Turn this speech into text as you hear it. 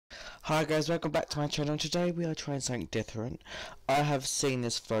Hi guys, welcome back to my channel. Today we are trying something different. I have seen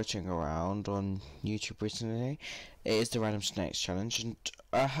this floating around on YouTube recently. It is the Random Snakes Challenge, and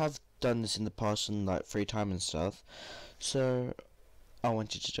I have done this in the past and like 3 times and stuff. So I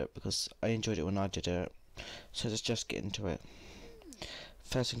wanted to do it because I enjoyed it when I did it. So let's just get into it.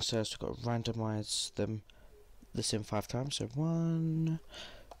 First things first, we've got to randomise the sim 5 times. So 1,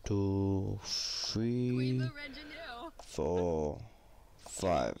 2, 3, 4,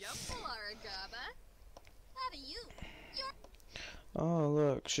 5. Oh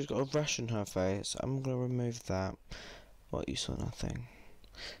look, she's got a rash on her face. I'm gonna remove that. What, you saw nothing.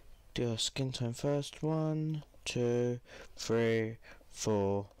 Do a skin tone first. 1, 2, 3,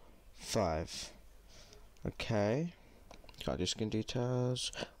 4, 5. Okay. Got your skin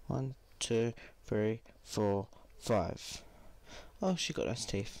details. 1, 2, 3, 4, 5. Oh, she got nice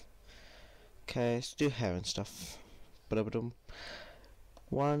teeth. Okay, let's do hair and stuff. Ba-da-ba-dum.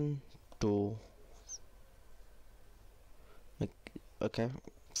 1, 2. Okay,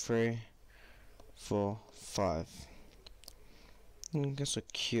 3, 4, 5. Got some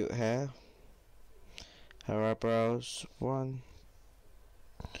cute hair. Her eyebrows. 1,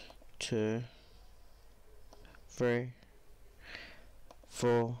 2, 3,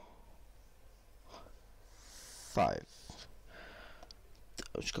 4, 5.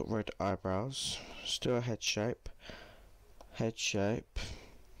 She's got red eyebrows. Still a head shape. Head shape.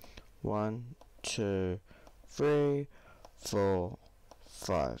 1, 2, 3, 4,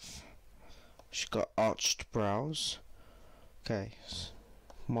 5. She's got arched brows. Okay,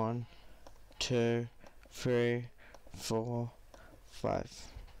 1, 2, 3, 4,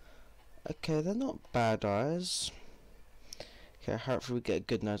 5. Okay, they're not bad eyes. Okay, hopefully we get a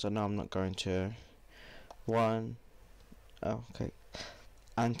good nose. I know I'm not going to. 1. Oh, okay.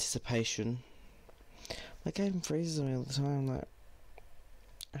 Anticipation. My game freezes me all the time. Like,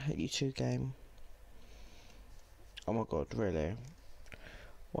 I hate you too, game. Oh my god, really?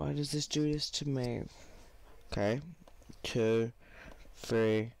 Why does this do this to me? Okay, 2,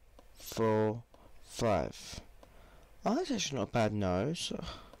 3, 4, 5. Oh, that's actually not a bad nose.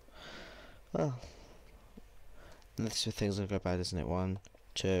 Well, this is things that go bad, isn't it? 1,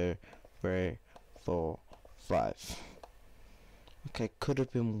 2, 3, 4, 5. Okay, could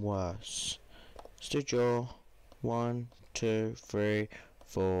have been worse. Still jaw. 1, 2, 3,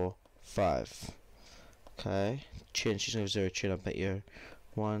 4, 5. Okay, chin. She's gonna have 0 chin. I bet you.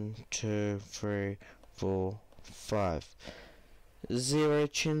 1, 2, 3, 4, 5. 0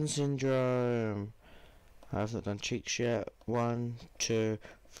 chin syndrome. I have not done cheeks yet. 1, 2,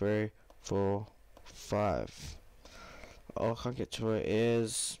 3, 4, 5. Oh, I can't get to her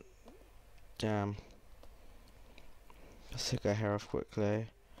ears. Damn. Let's take her hair off quickly.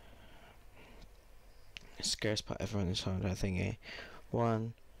 The scariest part ever on this Honda thingy.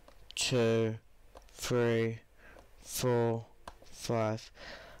 1, 2, 3, 4, 5.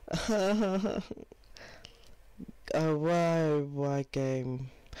 Oh, why game?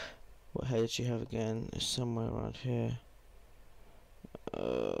 What hair did she have again? It's somewhere around here.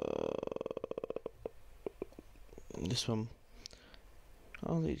 This one.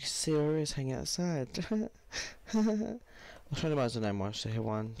 Oh, you can see her ears hanging outside. I'm trying to memorize the name more. So here,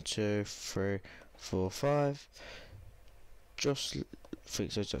 1, 2, 3, 4, 5. I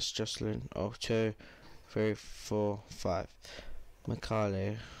think so, just Jocelyn. Oh, 2, 3, 4, 5.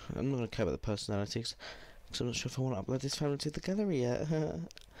 Macaulay. I'm not going to care about the personalities because I'm not sure if I want to upload this family to the gallery yet.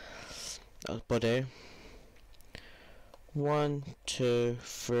 Body. 1, 2,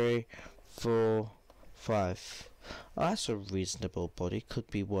 3, 4, 5. Oh, that's a reasonable body. Could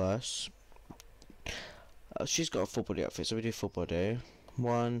be worse. She's got a full body outfit, so we do full body.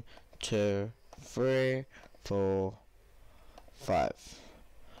 1, 2, 3, 4, 5.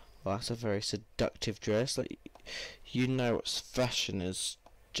 Well, that's a very seductive dress. Like, you know what fashion is,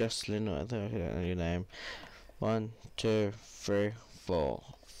 Jocelyn, or I don't know your name. 1, 2, 3, 4,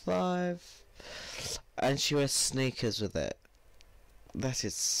 5. And she wears sneakers with it. That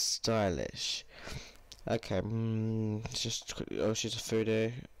is stylish. Okay, just quickly. Oh, she's a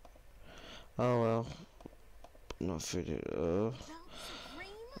foodie. Oh well, not foodie.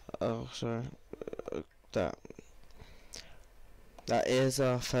 Oh, sorry. That is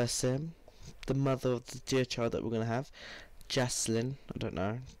our first sim. The mother of the dear child that we're gonna have, Jocelyn. I don't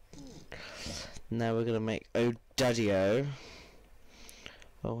know. Now we're gonna make Oh Daddy-O.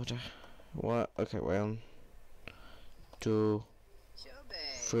 Oh, what? Okay, well, 2,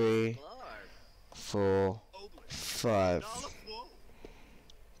 3, 4, 5.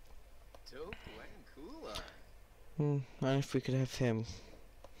 And if we could have him.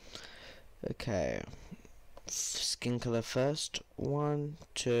 Okay. skin color first. 1,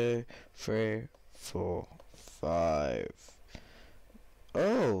 2, 3, 4, 5.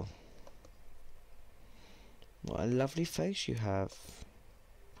 Oh! What a lovely face you have.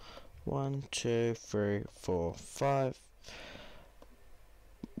 1, 2, 3, 4, 5.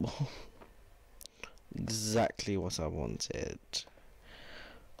 Exactly what I wanted.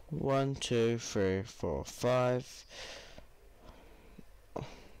 1, 2, 3, 4, 5.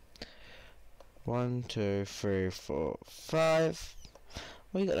 1, 2, 3, 4, 5.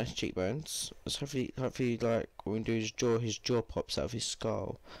 Well, you got nice cheekbones. So hopefully, like, when we do his jaw pops out of his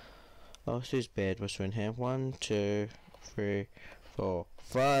skull. Oh, so his beard was in here. 1, 2, 3, 4,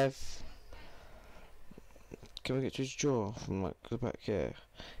 5. Can we get to his jaw from, like, the back here?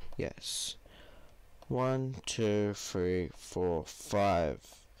 Yes. 1, 2, 3, 4, 5.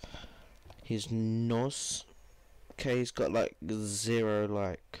 His nose. Okay, he's got, like, 0,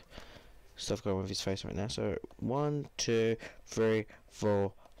 like, stuff going with his face right now. So 1, 2, 3,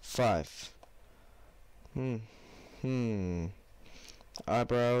 4, 5.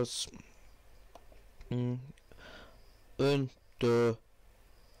 Eyebrows. 1, 2,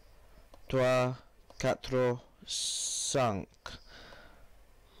 3, 4, 5.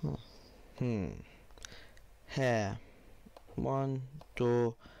 Hair. 1,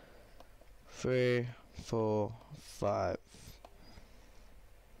 2, 3, 4, 5.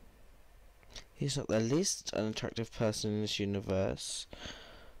 He's not the least unattractive person in this universe.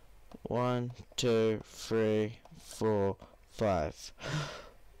 1, 2, 3, 4, 5.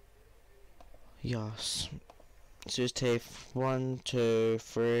 Yes. So his teeth. 1, 2,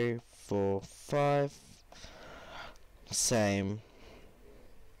 3, 4, 5. Same.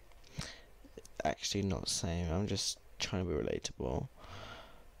 Actually not same. I'm just trying to be relatable.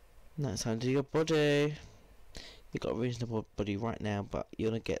 Now it's time to do your body. You got a reasonable body right now, but you're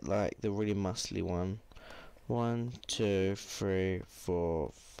gonna get like the really muscly one. 1, 2, 3,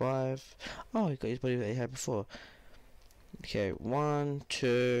 4, 5. Oh, he got his body that he had before. Okay, 1,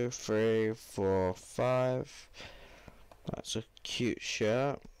 2, 3, 4, 5. That's a cute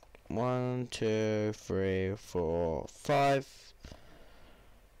shirt. 1, 2, 3, 4, 5.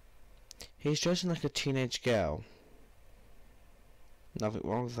 He's dressing like a teenage girl. Nothing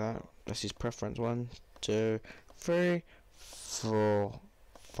wrong with that. That's his preference. 1, 2, 3, 4,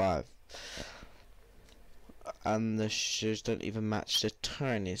 5. And the shoes don't even match the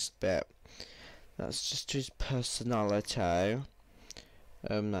tiniest bit. That's just his personality.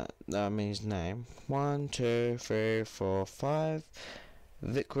 That means his name. 1, 2, 3, 4, 5.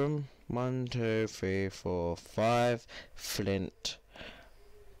 Vikram. 1, 2, 3, 4, 5. Flint.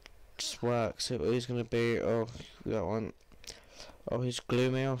 Just works. So he's gonna be. Oh, that one. Oh, he's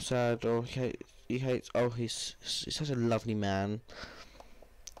gloomy or sad. Oh, he hates. Oh, he's such a lovely man.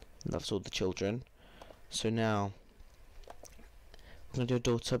 Loves all the children. So now I'm gonna do a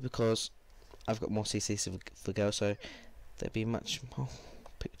daughter because I've got more CCs for girls, so there'd be much more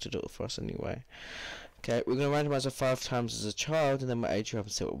picture daughter for us anyway. Okay, we're gonna randomize her 5 times as a child, and then we'll age her up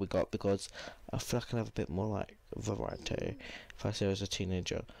and see what we got because I feel like I can have a bit more like variety if I say her as a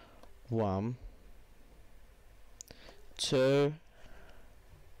teenager. 1, 2,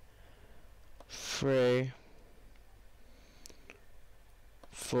 3,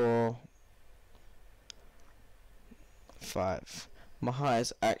 4, 5. My heart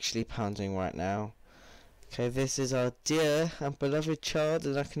is actually pounding right now. Okay, this is our dear and beloved child,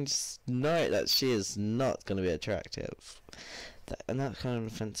 and I can just know that she is not going to be attractive. And that's kind of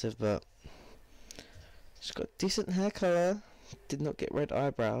offensive, but she's got decent hair colour, did not get red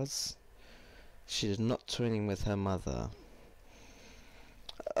eyebrows. She is not twinning with her mother.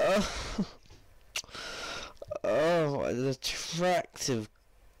 Oh, oh, what an attractive.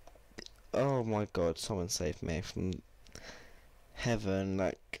 Oh my god, someone save me from heaven.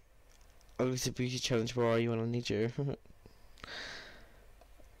 Like, oh, it's a beauty challenge. Where are you when I need you?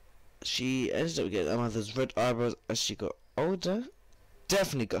 She ended up getting her mother's red eyebrows as she got older.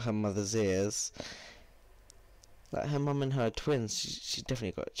 Definitely got her mother's ears. Like her mum and her twins, she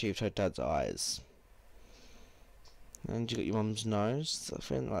definitely achieved her dad's eyes. And you got your mum's nose. I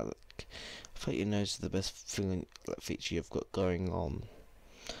feel like your nose is the best thing, like, feature you've got going on.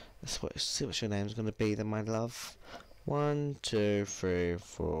 Let's see what your name's gonna be then, my love. 1, 2, 3,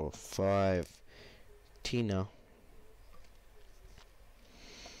 4, 5. Tina.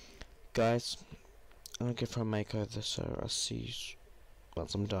 Guys, I'm gonna give her a makeover, so I'll see you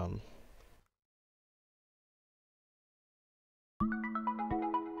once I'm done.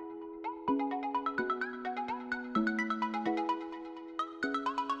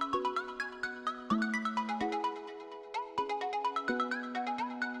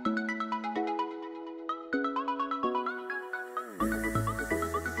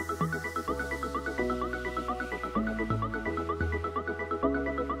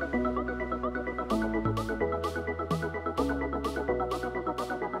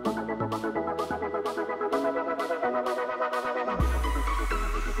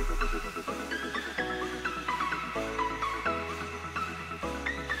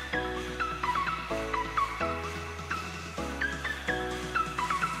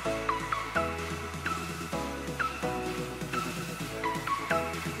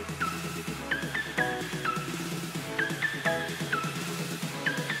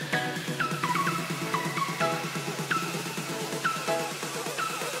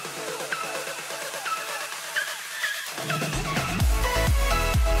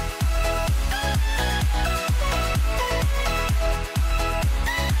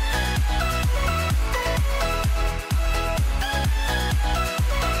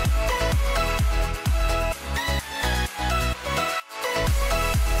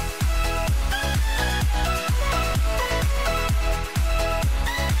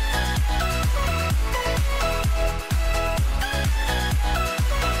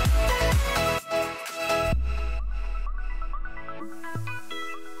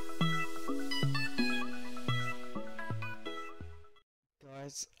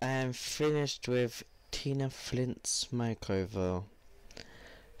 guys, I am finished with Tina Flint's makeover.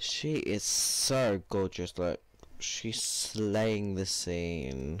 She is so gorgeous, like, she's slaying the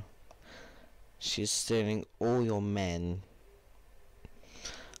scene. She's stealing all your men.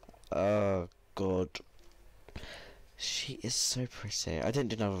 Oh god. She is so pretty. I didn't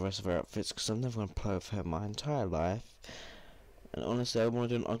do none of the rest of her outfits because I'm never going to play with her my entire life. And honestly, I want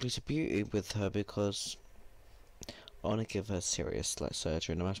to do an ugly to beauty with her because I want to give her serious like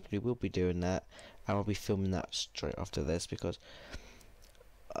surgery, and I actually will be doing that, and I'll be filming that straight after this because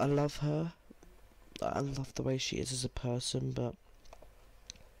I love her. I love the way she is as a person, but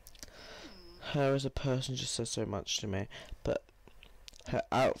her as a person just says so much to me. But her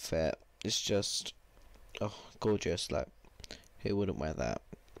outfit is just gorgeous. Like, who wouldn't wear that?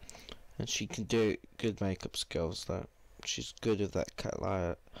 And she can do good makeup skills. Like, she's good with that cat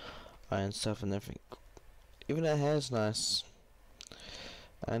eye and stuff and everything. Even her hair's nice,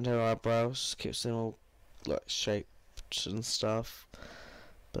 and her eyebrows keeps them all like shaped and stuff.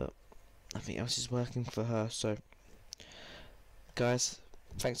 But nothing else is working for her. So, guys,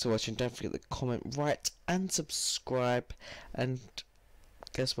 thanks for watching. Don't forget to comment, write, and subscribe. And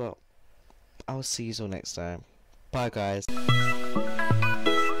guess what? I'll see you all next time. Bye, guys.